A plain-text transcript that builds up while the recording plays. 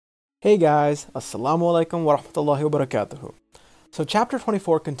Hey guys, Assalamu alaikum wa rahmatullahi wa barakatuhu. So chapter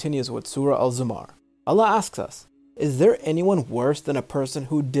 24 continues with Surah Al-Zumar. Allah asks us, is there anyone worse than a person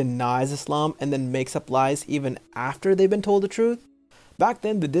who denies Islam and then makes up lies even after they've been told the truth? Back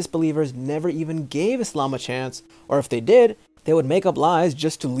then, the disbelievers never even gave Islam a chance, or if they did, they would make up lies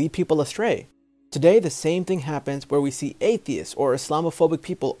just to lead people astray. Today, the same thing happens where we see atheists or Islamophobic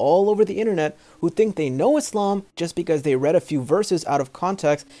people all over the internet who think they know Islam just because they read a few verses out of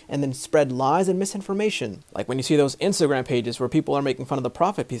context and then spread lies and misinformation. Like when you see those Instagram pages where people are making fun of the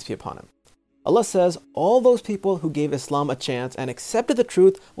Prophet, peace be upon him. Allah says all those people who gave Islam a chance and accepted the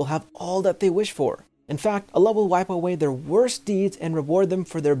truth will have all that they wish for. In fact, Allah will wipe away their worst deeds and reward them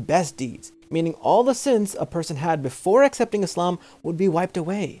for their best deeds, meaning all the sins a person had before accepting Islam would be wiped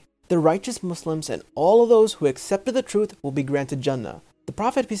away. The righteous Muslims and all of those who accepted the truth will be granted Jannah. The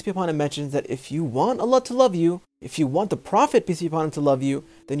Prophet, peace be upon him, mentions that if you want Allah to love you, if you want the Prophet, peace be upon him, to love you,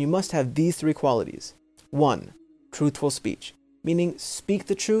 then you must have these three qualities. 1. Truthful speech, meaning speak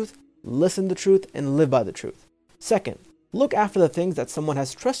the truth, listen the truth, and live by the truth. 2. Look after the things that someone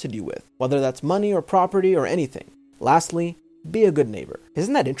has trusted you with, whether that's money or property or anything. Lastly, be a good neighbor.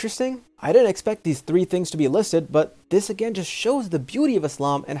 Isn't that interesting? I didn't expect these three things to be listed, but this again just shows the beauty of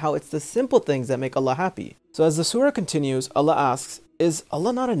Islam and how it's the simple things that make Allah happy. So as the surah continues, Allah asks, is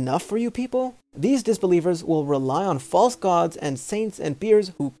Allah not enough for you people? These disbelievers will rely on false gods and saints and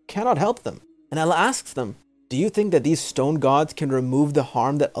peers who cannot help them. And Allah asks them, do you think that these stone gods can remove the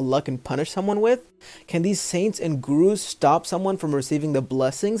harm that Allah can punish someone with? Can these saints and gurus stop someone from receiving the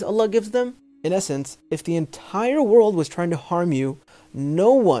blessings Allah gives them? In essence, if the entire world was trying to harm you,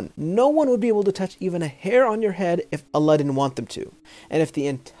 no one would be able to touch even a hair on your head if Allah didn't want them to. And if the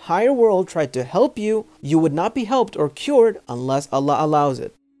entire world tried to help you, you would not be helped or cured unless Allah allows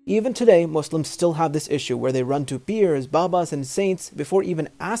it. Even today, Muslims still have this issue where they run to peers, babas, and saints before even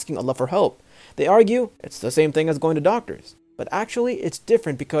asking Allah for help. They argue it's the same thing as going to doctors. But actually, it's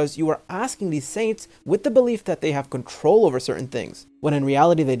different because you are asking these saints with the belief that they have control over certain things, when in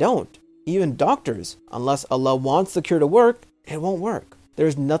reality they don't. Even doctors, unless Allah wants the cure to work, it won't work.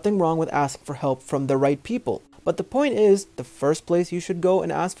 There's nothing wrong with asking for help from the right people. But the point is, the first place you should go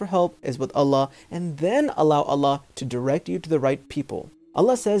and ask for help is with Allah, and then allow Allah to direct you to the right people.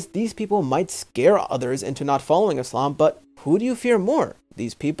 Allah says these people might scare others into not following Islam, but who do you fear more,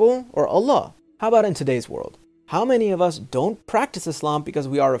 these people or Allah? How about in today's world? How many of us don't practice Islam because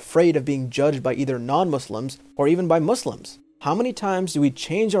we are afraid of being judged by either non-Muslims or even by Muslims? How many times do we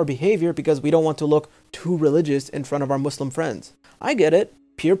change our behavior because we don't want to look too religious in front of our Muslim friends? I get it.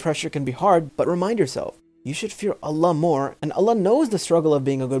 Peer pressure can be hard, but remind yourself, you should fear Allah more, and Allah knows the struggle of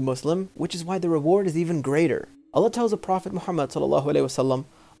being a good Muslim, which is why the reward is even greater. Allah tells the Prophet Muhammad ﷺ,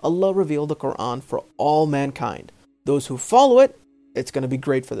 Allah revealed the Quran for all mankind. Those who follow it, it's going to be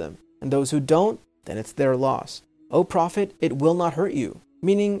great for them. And those who don't, then it's their loss. O Prophet, it will not hurt you.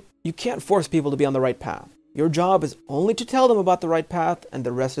 Meaning, you can't force people to be on the right path. Your job is only to tell them about the right path, and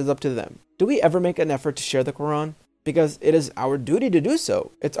the rest is up to them. Do we ever make an effort to share the Quran? Because it is our duty to do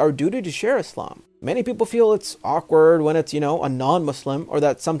so. It's our duty to share Islam. Many people feel it's awkward when it's, a non-Muslim, or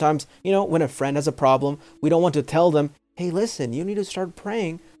that sometimes, when a friend has a problem, we don't want to tell them, hey, listen, you need to start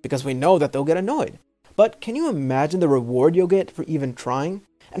praying, because we know that they'll get annoyed. But can you imagine the reward you'll get for even trying?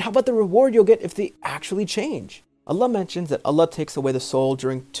 And how about the reward you'll get if they actually change? Allah mentions that Allah takes away the soul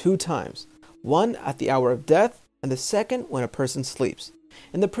during 2 times. One at the hour of death, and the second when a person sleeps.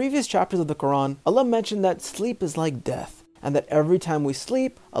 In the previous chapters of the Quran, Allah mentioned that sleep is like death, and that every time we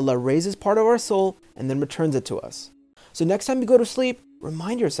sleep, Allah raises part of our soul and then returns it to us. So next time you go to sleep,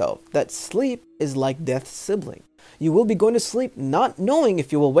 remind yourself that sleep is like death's sibling. You will be going to sleep not knowing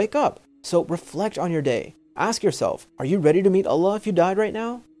if you will wake up. So reflect on your day. Ask yourself, are you ready to meet Allah if you died right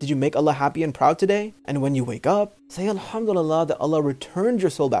now? Did you make Allah happy and proud today? And when you wake up, say Alhamdulillah that Allah returned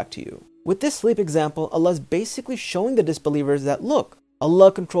your soul back to you. With this sleep example, Allah is basically showing the disbelievers that, look,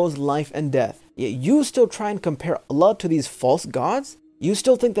 Allah controls life and death. Yet you still try and compare Allah to these false gods? You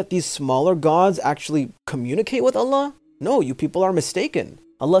still think that these smaller gods actually communicate with Allah? No, you people are mistaken.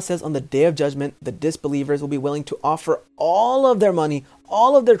 Allah says on the Day of Judgment, the disbelievers will be willing to offer all of their money,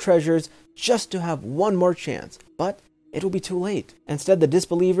 all of their treasures, just to have one more chance. But it will be too late. Instead, the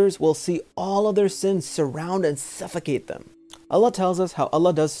disbelievers will see all of their sins surround and suffocate them. Allah tells us how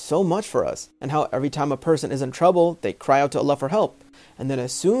Allah does so much for us, and how every time a person is in trouble, they cry out to Allah for help. And then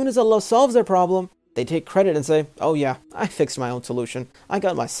as soon as Allah solves their problem, they take credit and say, oh yeah, I fixed my own solution. I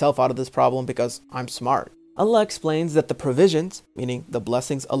got myself out of this problem because I'm smart. Allah explains that the provisions, meaning the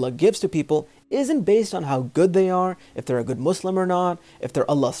blessings Allah gives to people, isn't based on how good they are, if they're a good Muslim or not, if they're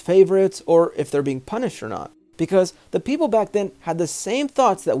Allah's favorites, or if they're being punished or not. Because the people back then had the same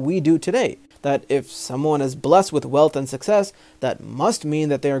thoughts that we do today, that if someone is blessed with wealth and success, that must mean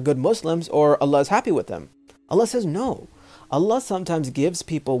that they are good Muslims or Allah is happy with them. Allah says no. Allah sometimes gives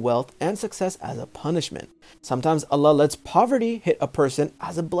people wealth and success as a punishment. Sometimes Allah lets poverty hit a person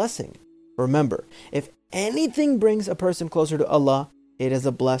as a blessing. Remember, if anything brings a person closer to Allah, it is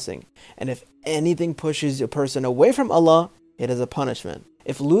a blessing. And if anything pushes a person away from Allah, it is a punishment.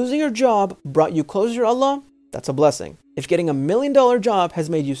 If losing your job brought you closer to Allah, that's a blessing. If getting $1 million job has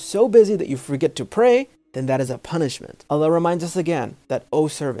made you so busy that you forget to pray, then that is a punishment. Allah reminds us again that, O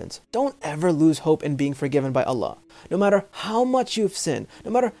servants, don't ever lose hope in being forgiven by Allah. No matter how much you've sinned,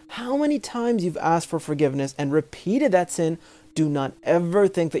 no matter how many times you've asked for forgiveness and repeated that sin, do not ever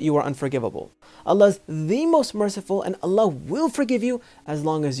think that you are unforgivable. Allah is the most merciful, and Allah will forgive you as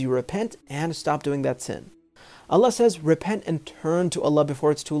long as you repent and stop doing that sin. Allah says, repent and turn to Allah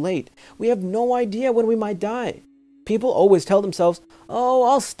before it's too late. We have no idea when we might die. People always tell themselves, oh,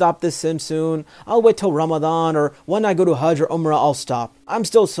 I'll stop this sin soon. I'll wait till Ramadan, or when I go to Hajj or Umrah, I'll stop. I'm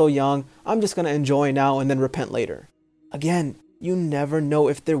still so young. I'm just going to enjoy now and then repent later. Again, you never know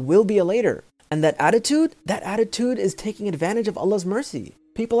if there will be a later. And that attitude is taking advantage of Allah's mercy.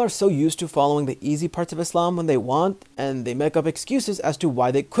 People are so used to following the easy parts of Islam when they want, and they make up excuses as to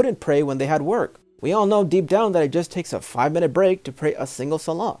why they couldn't pray when they had work. We all know deep down that it just takes a 5-minute break to pray a single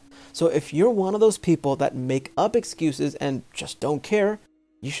salah. So if you're one of those people that make up excuses and just don't care,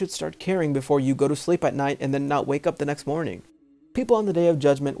 you should start caring before you go to sleep at night and then not wake up the next morning. People on the Day of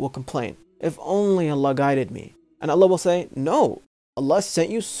Judgment will complain, if only Allah guided me. And Allah will say, no, Allah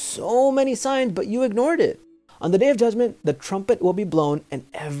sent you so many signs, but you ignored it. On the Day of Judgment, the trumpet will be blown and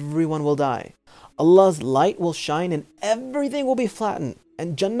everyone will die. Allah's light will shine and everything will be flattened,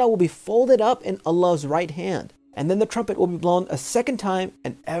 and Jannah will be folded up in Allah's right hand. And then the trumpet will be blown a second time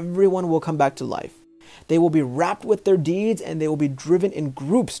and everyone will come back to life. They will be wrapped with their deeds and they will be driven in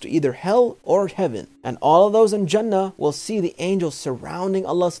groups to either hell or heaven. And all of those in Jannah will see the angels surrounding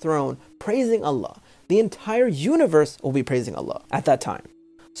Allah's throne, praising Allah. The entire universe will be praising Allah at that time.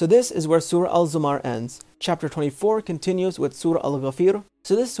 So this is where Surah Al-Zumar ends. Chapter 24 continues with Surah Al-Ghafir.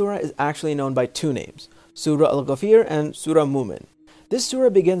 So this surah is actually known by two names, Surah Al-Ghafir and Surah Mu'min. This surah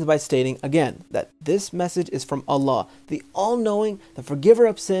begins by stating again that this message is from Allah, the all-knowing, the forgiver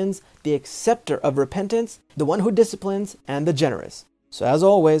of sins, the acceptor of repentance, the one who disciplines, and the generous. So as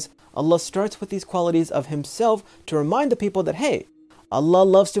always, Allah starts with these qualities of Himself to remind the people that, hey, Allah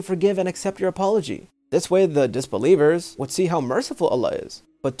loves to forgive and accept your apology. This way the disbelievers would see how merciful Allah is,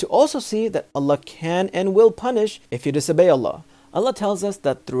 but to also see that Allah can and will punish if you disobey Allah. Allah tells us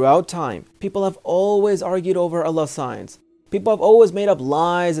that throughout time, people have always argued over Allah's signs. People have always made up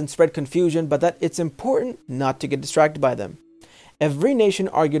lies and spread confusion, but that it's important not to get distracted by them. Every nation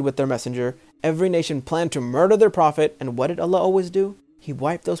argued with their messenger. Every nation planned to murder their prophet. And what did Allah always do? He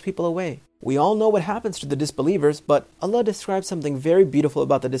wiped those people away. We all know what happens to the disbelievers, but Allah describes something very beautiful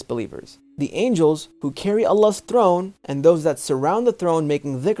about the disbelievers. The angels who carry Allah's throne and those that surround the throne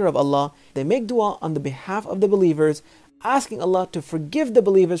making dhikr of Allah, they make dua on the behalf of the believers, asking Allah to forgive the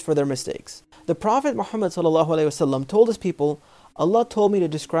believers for their mistakes. The Prophet Muhammad ﷺ told his people, Allah told me to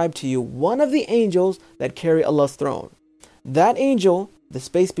describe to you one of the angels that carry Allah's throne. That angel, the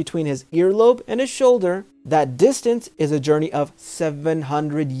space between his earlobe and his shoulder, that distance is a journey of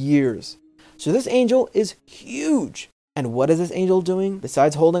 700 years. So this angel is huge. And what is this angel doing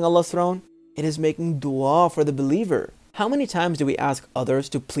besides holding Allah's throne? It is making dua for the believer. How many times do we ask others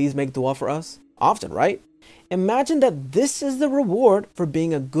to please make dua for us? Often, right? Imagine that this is the reward for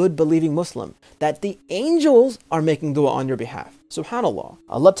being a good believing Muslim, that the angels are making dua on your behalf. Subhanallah.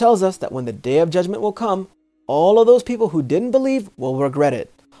 Allah tells us that when the Day of Judgment will come, all of those people who didn't believe will regret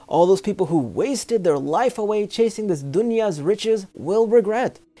it. All those people who wasted their life away chasing this dunya's riches will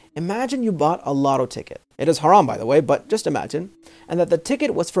regret. Imagine you bought a lotto ticket. It is haram, by the way, but just imagine. And that the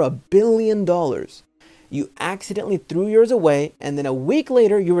ticket was for $1 billion. You accidentally threw yours away, and then a week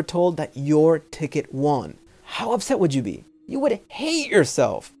later you were told that your ticket won. How upset would you be? You would hate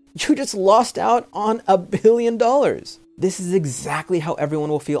yourself. You just lost out on $1 billion. This is exactly how everyone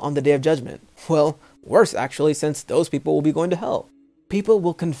will feel on the Day of Judgment. Well, worse actually, since those people will be going to hell. People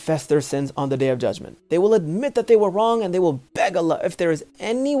will confess their sins on the Day of Judgment. They will admit that they were wrong and they will beg Allah if there is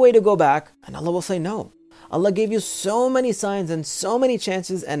any way to go back, and Allah will say no. Allah gave you so many signs and so many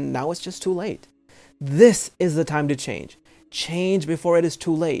chances, and now it's just too late. This is the time to change. Change before it is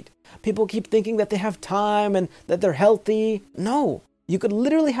too late. People keep thinking that they have time and that they're healthy. No, you could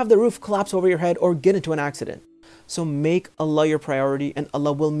literally have the roof collapse over your head or get into an accident. So make Allah your priority and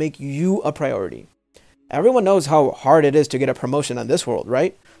Allah will make you a priority. Everyone knows how hard it is to get a promotion in this world,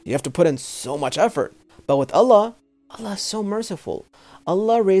 right? You have to put in so much effort. But with Allah, Allah is so merciful.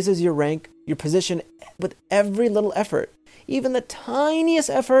 Allah raises your rank, your position with every little effort. Even the tiniest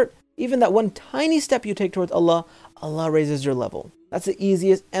effort, even that one tiny step you take towards Allah, Allah raises your level. That's the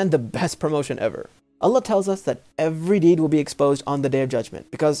easiest and the best promotion ever. Allah tells us that every deed will be exposed on the Day of Judgment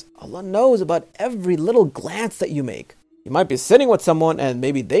because Allah knows about every little glance that you make. You might be sitting with someone and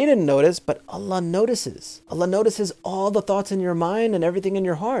maybe they didn't notice, but Allah notices. Allah notices all the thoughts in your mind and everything in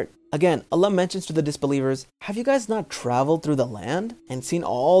your heart. Again, Allah mentions to the disbelievers, have you guys not traveled through the land and seen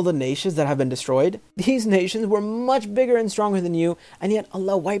all the nations that have been destroyed? These nations were much bigger and stronger than you, and yet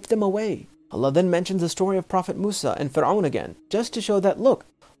Allah wiped them away. Allah then mentions the story of Prophet Musa and Fir'aun again, just to show that, look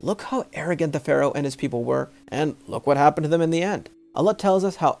how arrogant the Pharaoh and his people were, and look what happened to them in the end. Allah tells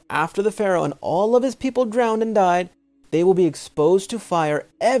us how after the Pharaoh and all of his people drowned and died, they will be exposed to fire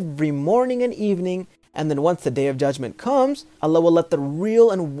every morning and evening, and then once the Day of Judgment comes, Allah will let the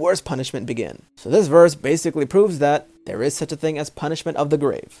real and worst punishment begin. So this verse basically proves that there is such a thing as punishment of the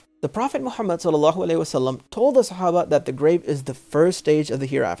grave. The Prophet Muhammad ﷺ told the Sahaba that the grave is the first stage of the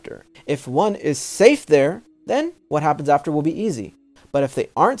hereafter. If one is safe there, then what happens after will be easy. But if they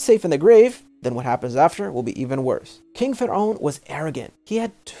aren't safe in the grave, then what happens after will be even worse. King Fir'aun was arrogant. He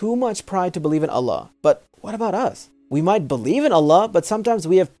had too much pride to believe in Allah. But what about us? We might believe in Allah, but sometimes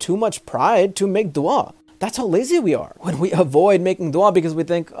we have too much pride to make dua. That's how lazy we are. When we avoid making dua because we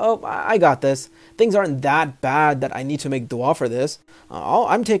think, oh, I got this. Things aren't that bad that I need to make dua for this.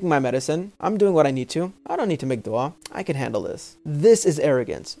 I'm taking my medicine. I'm doing what I need to. I don't need to make dua. I can handle this. This is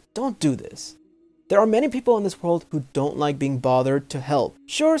arrogance. Don't do this. There are many people in this world who don't like being bothered to help.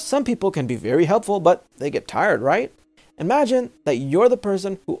 Sure, some people can be very helpful, but they get tired, right? Imagine that you're the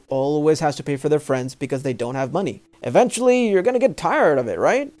person who always has to pay for their friends because they don't have money. Eventually, you're going to get tired of it,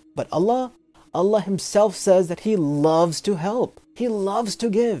 right? But Allah himself says that He loves to help. He loves to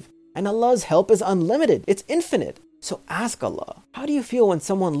give. And Allah's help is unlimited. It's infinite. So ask Allah. How do you feel when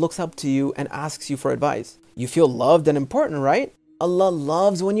someone looks up to you and asks you for advice? You feel loved and important, right? Allah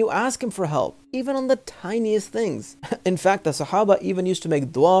loves when you ask Him for help, even on the tiniest things. In fact, the Sahaba even used to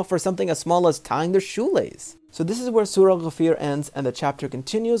make dua for something as small as tying their shoelace. So this is where Surah Ghafir ends and the chapter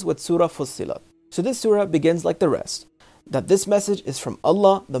continues with Surah Fussilat. So this surah begins like the rest, that this message is from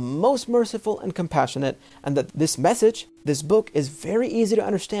Allah, the most merciful and compassionate, and that this message, this book, is very easy to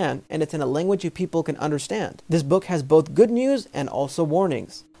understand, and it's in a language you people can understand. This book has both good news and also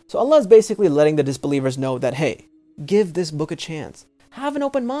warnings. So Allah is basically letting the disbelievers know that, hey, give this book a chance. Have an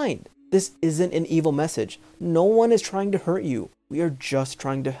open mind. This isn't an evil message. No one is trying to hurt you. We are just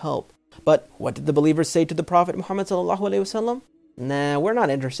trying to help. But what did the believers say to the Prophet Muhammad ﷺ? Nah, we're not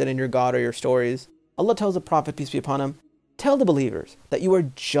interested in your God or your stories. Allah tells the Prophet, peace be upon him, tell the believers that you are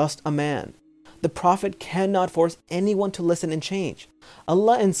just a man. The Prophet cannot force anyone to listen and change.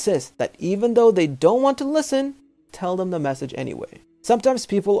 Allah insists that even though they don't want to listen, tell them the message anyway. Sometimes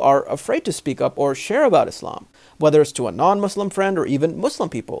people are afraid to speak up or share about Islam, whether it's to a non-Muslim friend or even Muslim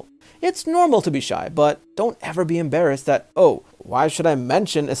people. It's normal to be shy, but don't ever be embarrassed that, oh, why should I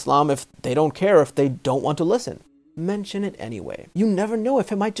mention Islam if they don't care, if they don't want to listen? Mention it anyway. You never know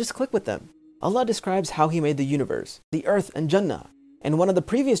if it might just click with them. Allah describes how He made the universe, the earth, and Jannah. In one of the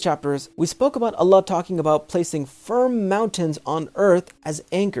previous chapters, we spoke about Allah talking about placing firm mountains on earth as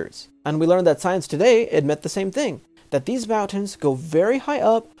anchors. And we learned that science today admit the same thing, that these mountains go very high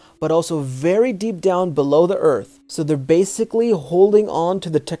up, but also very deep down below the earth. So they're basically holding on to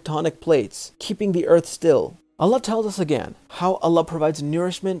the tectonic plates, keeping the earth still. Allah tells us again how Allah provides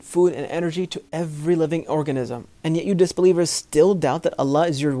nourishment, food, and energy to every living organism. And yet you disbelievers still doubt that Allah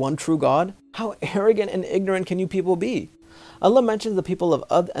is your one true God? How arrogant and ignorant can you people be? Allah mentions the people of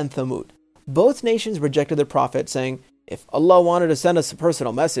Ad and Thamud. Both nations rejected their prophet, saying, if Allah wanted to send us a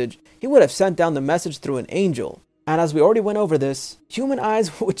personal message, He would have sent down the message through an angel. And as we already went over this, human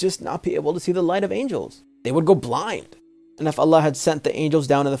eyes would just not be able to see the light of angels. They would go blind. And if Allah had sent the angels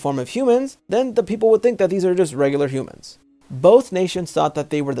down in the form of humans, then the people would think that these are just regular humans. Both nations thought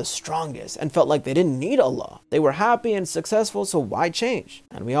that they were the strongest and felt like they didn't need Allah. They were happy and successful, so why change?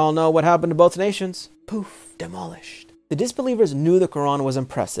 And we all know what happened to both nations. Poof, demolished. The disbelievers knew the Quran was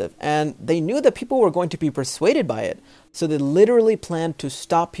impressive, and they knew that people were going to be persuaded by it, so they literally planned to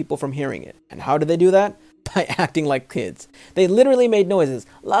stop people from hearing it. And how did they do that? By acting like kids. They literally made noises,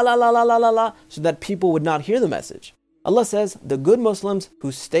 la la la la la la la, so that people would not hear the message. Allah says, the good Muslims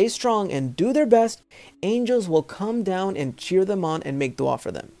who stay strong and do their best, angels will come down and cheer them on and make dua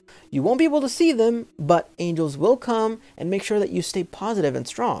for them. You won't be able to see them, but angels will come and make sure that you stay positive and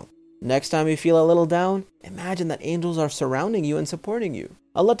strong. Next time you feel a little down, imagine that angels are surrounding you and supporting you.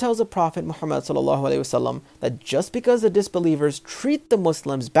 Allah tells the Prophet Muhammad ﷺ that just because the disbelievers treat the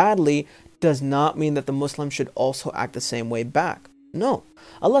Muslims badly does not mean that the Muslims should also act the same way back. No.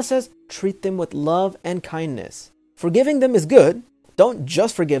 Allah says, treat them with love and kindness. Forgiving them is good. Don't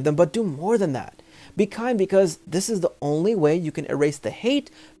just forgive them, but do more than that. Be kind, because this is the only way you can erase the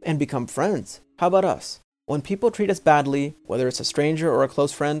hate and become friends. How about us? When people treat us badly, whether it's a stranger or a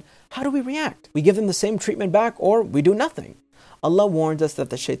close friend, how do we react? We give them the same treatment back, or we do nothing. Allah warns us that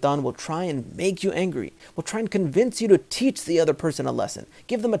the shaitan will try and make you angry, will try and convince you to teach the other person a lesson,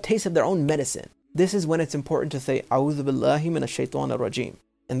 give them a taste of their own medicine. This is when it's important to say, A'udhu billahi minash shaitanir rajim.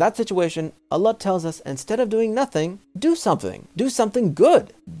 In that situation, Allah tells us, instead of doing nothing, do something. Do something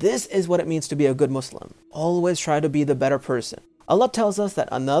good. This is what it means to be a good Muslim. Always try to be the better person. Allah tells us that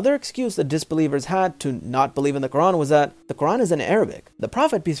another excuse the disbelievers had to not believe in the Quran was that the Quran is in Arabic. The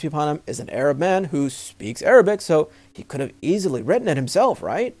Prophet, peace be upon him, is an Arab man who speaks Arabic, so he could have easily written it himself,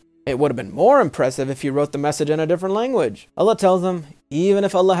 right? It would have been more impressive if he wrote the message in a different language. Allah tells them, even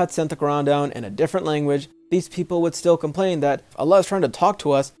if Allah had sent the Quran down in a different language, these people would still complain that if Allah is trying to talk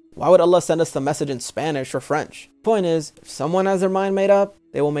to us, why would Allah send us the message in Spanish or French? Point is, if someone has their mind made up,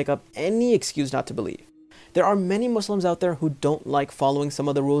 they will make up any excuse not to believe. There are many Muslims out there who don't like following some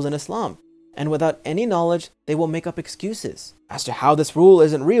of the rules in Islam, and without any knowledge, they will make up excuses as to how this rule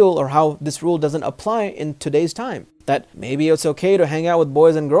isn't real or how this rule doesn't apply in today's time. That maybe it's okay to hang out with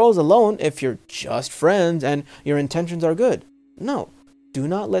boys and girls alone if you're just friends and your intentions are good. No, do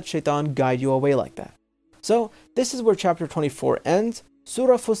not let shaitan guide you away like that. So, this is where chapter 24 ends.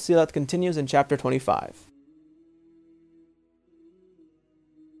 Surah Fussilat continues in chapter 25.